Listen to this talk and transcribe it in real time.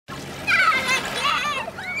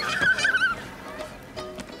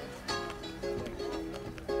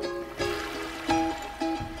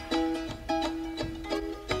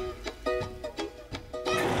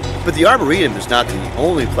But the Arboretum is not the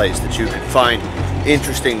only place that you can find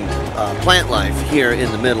interesting plant life here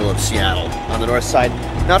in the middle of Seattle. On the north side,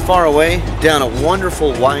 not far away, down a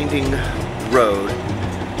wonderful winding road,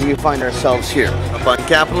 we find ourselves here up on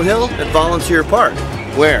Capitol Hill at Volunteer Park,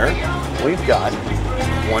 where we've got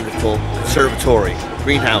a wonderful conservatory,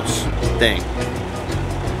 greenhouse thing.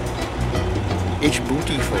 It's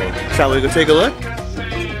beautiful. Shall we go take a look?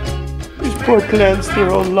 These poor plants,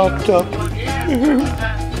 they're all locked up.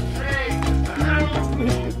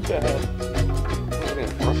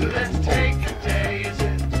 Let's take a days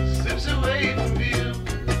and slips away from view,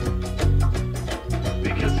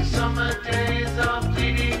 because the summer days are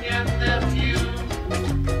fleeting and they're few.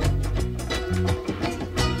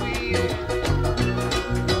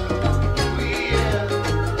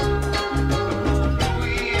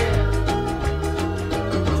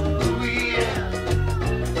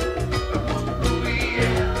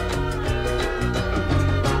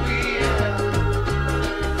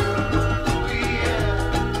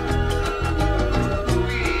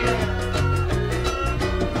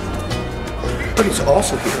 But it's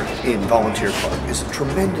also here in Volunteer Park is a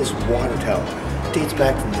tremendous water tower. It dates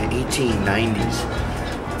back from the 1890s.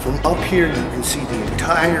 From up here you can see the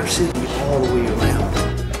entire city all the way around.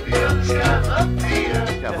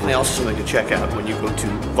 Definitely also something to check out when you go to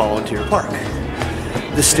Volunteer Park.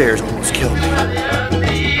 The stairs almost killed me.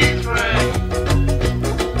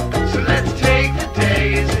 So let's take the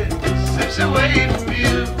days and slips away from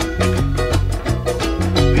you,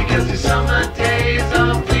 because the summer days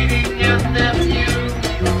are fleeting and they're few.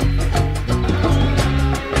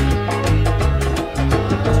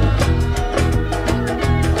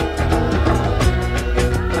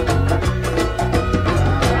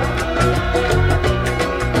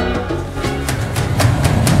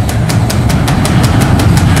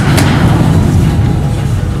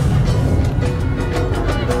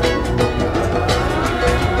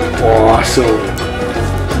 Awesome.